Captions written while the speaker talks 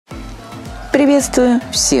Приветствую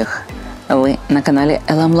всех! Вы на канале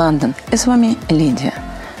lm.London, и с вами Лидия.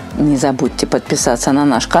 Не забудьте подписаться на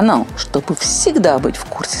наш канал, чтобы всегда быть в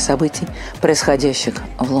курсе событий, происходящих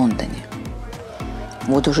в Лондоне.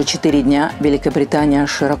 Вот уже 4 дня Великобритания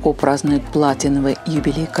широко празднует платиновый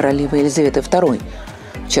юбилей королевы Елизаветы II.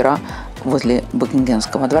 Вчера возле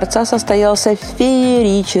Букингемского дворца состоялся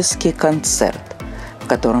феерический концерт, в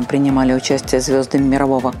котором принимали участие звезды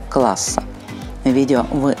мирового класса. В видео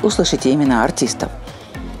вы услышите имена артистов.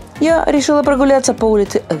 Я решила прогуляться по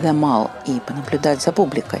улице The и понаблюдать за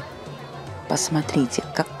публикой. Посмотрите,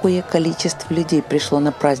 какое количество людей пришло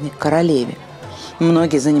на праздник королеве.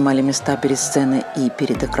 Многие занимали места перед сценой и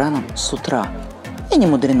перед экраном с утра. И не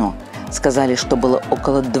мудрено. Сказали, что было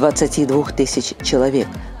около 22 тысяч человек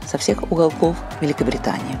со всех уголков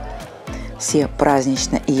Великобритании. Все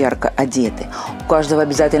празднично и ярко одеты. У каждого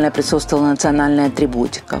обязательно присутствовала национальная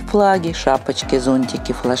атрибутика: флаги, шапочки,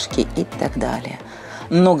 зонтики, флажки и так далее.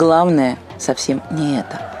 Но главное совсем не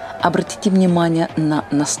это. Обратите внимание на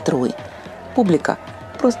настрой. Публика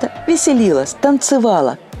просто веселилась,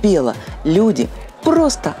 танцевала, пела. Люди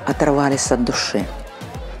просто оторвались от души.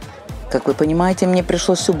 Как вы понимаете, мне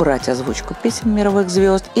пришлось убрать озвучку песен мировых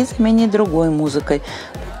звезд и заменить другой музыкой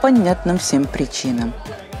по понятным всем причинам.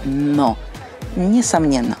 Но,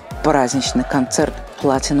 несомненно, праздничный концерт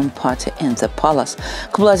Platinum Party in the Palace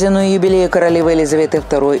к празднованию юбилея королевы Елизаветы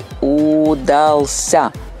II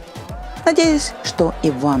удался. Надеюсь, что и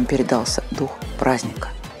вам передался дух праздника.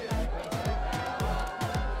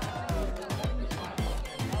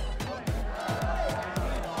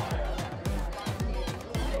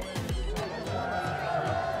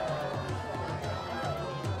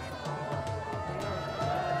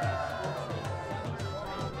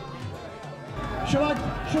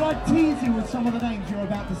 Should I tease you with some of the names you're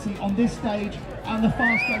about to see on this stage and the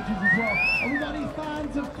far stages as well? Have we got any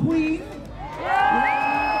fans of Queen?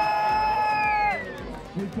 Yeah.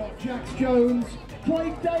 We've got Jax Jones,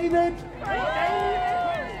 Craig David.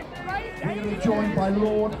 We're going to be joined by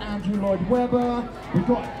Lord Andrew Lloyd Webber. We've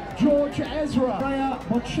got George Ezra, Rhea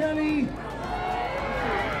Bocelli.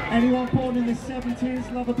 Anyone born in the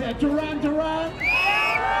 70s? Love a bit of Duran Duran.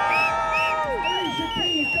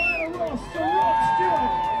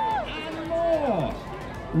 And more.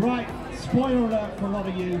 Right, spoiler alert for a lot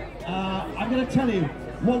of you. I'm going to tell you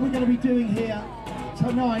what we're going to be doing here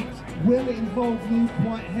tonight will involve you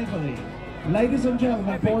quite heavily. Ladies and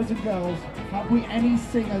gentlemen, boys and girls, have we any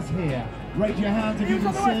singers here? Raise your hands if you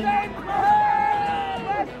can sing.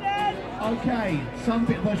 Okay,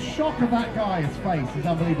 the shock of that guy's face is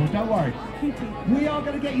unbelievable. Don't worry. We are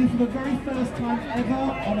going to get you for the very first time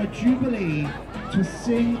ever on a Jubilee to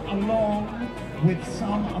sing along with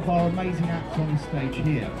some of our amazing acts on the stage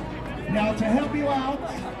here. Now, to help you out,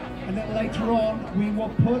 a little later on, we will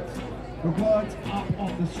put the words up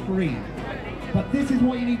on the screen. But this is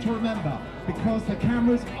what you need to remember, because the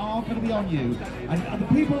cameras are going to be on you. And the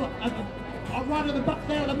people right at the back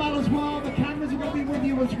there at the Mall as well, the cameras are going to be with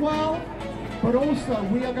you as well. But also,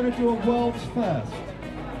 we are going to do a world's first.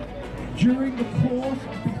 During the course,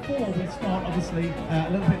 before we start, obviously, a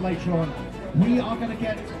little bit later on, we are going to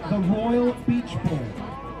get the Royal Beach Ball.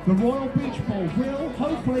 The Royal Beach Ball will,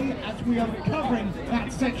 hopefully, as we are covering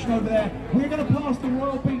that section over there, we're going to pass the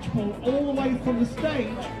Royal Beach Ball all the way from the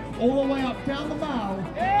stage, all the way up down the Mall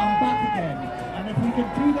and back again. And if we can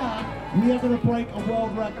do that, we are going to break a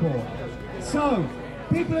world record. So,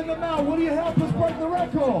 people in the Mall, will you help us break the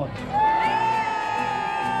record?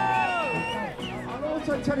 I'll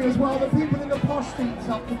also tell you as well, the people in the posh seats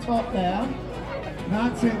up the top there,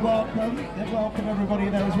 that's it, welcome. Welcome everybody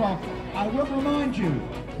there as well. I will remind you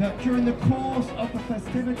that during the course of the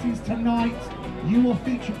festivities tonight, you will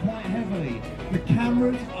feature quite heavily. The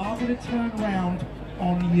cameras are going to turn around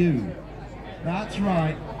on you. That's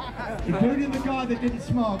right. Including the guy that didn't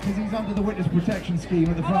smile because he's under the witness protection scheme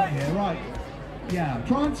at the front here, right? Yeah,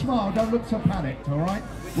 try and smile, don't look so panicked, alright?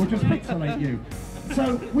 We'll just pixelate you.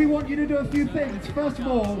 So, we want you to do a few things. First of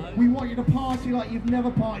all, we want you to party like you've never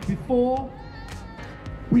partied before.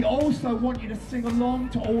 We also want you to sing along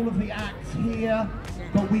to all of the acts here,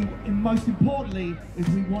 but most importantly, is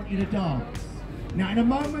we want you to dance. Now, in a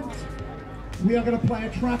moment, we are going to play a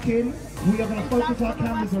track in. We are going to focus our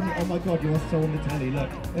cameras on you. Oh my God, you are so on the telly. Look,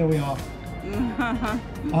 there we are.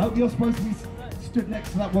 I hope you're supposed to be stood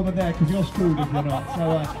next to that woman there, because you're screwed if you're not.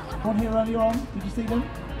 So, one here earlier on, did you see them?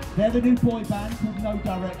 They're the new boy band called No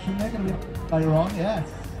Direction. They're going to be later on, yes.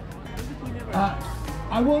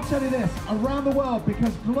 I will tell you this, around the world,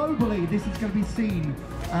 because globally this is going to be seen,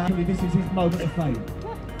 this is his moment of fame.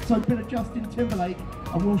 So a bit of Justin Timberlake,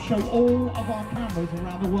 and we'll show all of our cameras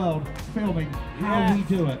around the world filming how we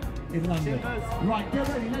do it. in London. Right, get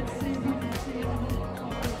ready. Let's see if you can see it.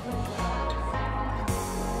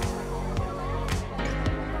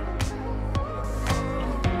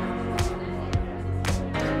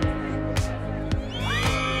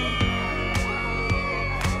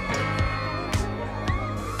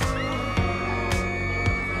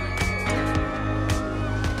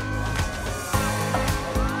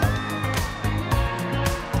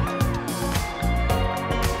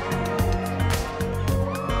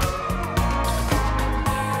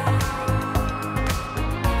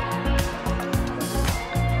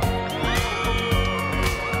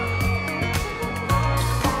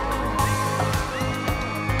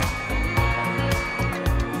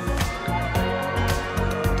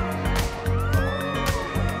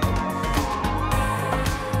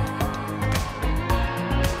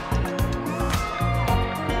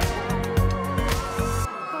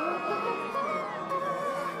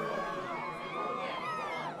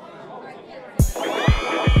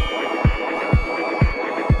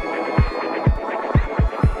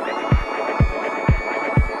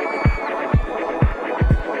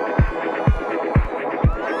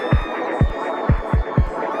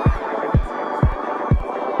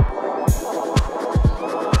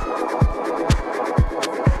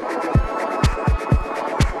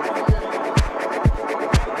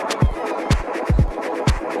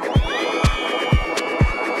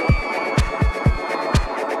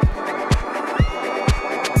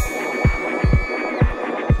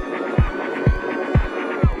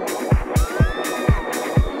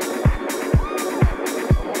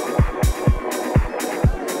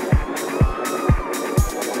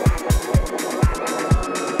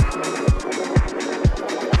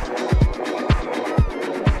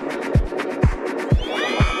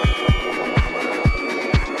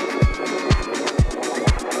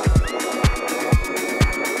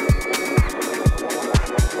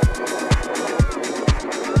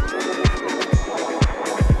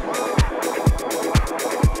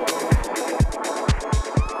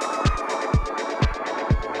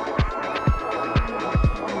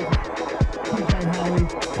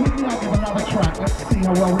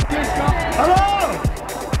 Hello!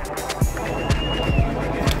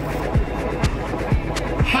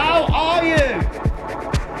 How are you?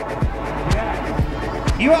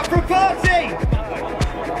 You up for a party?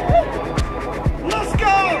 Let's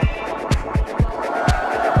go!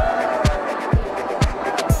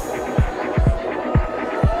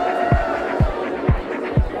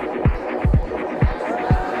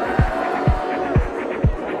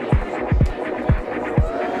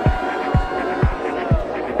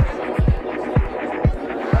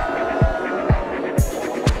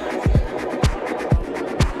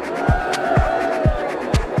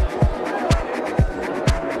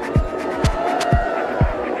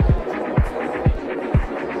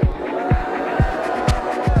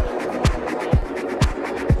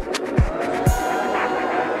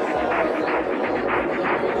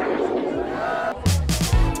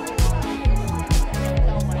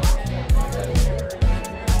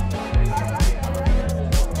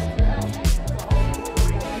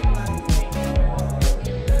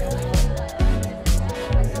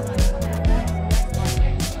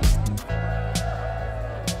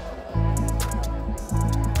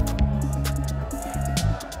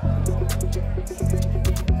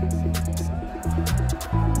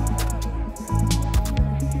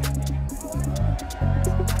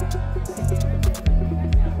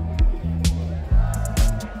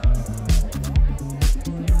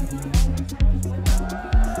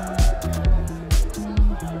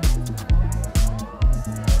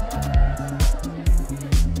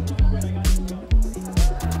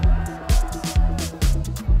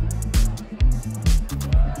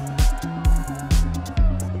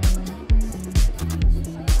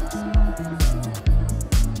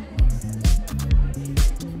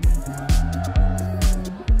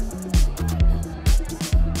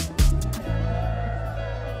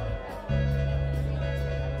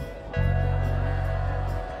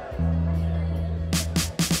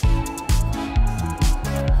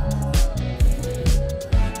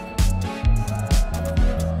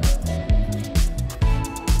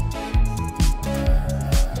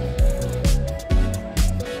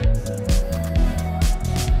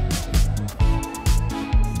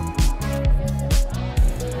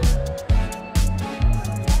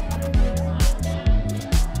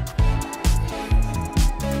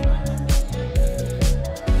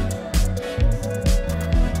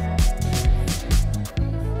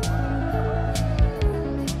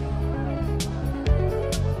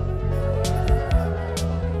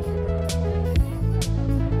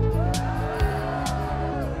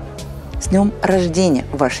 днем рождения,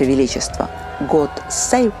 Ваше Величество! God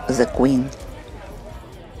save the Queen!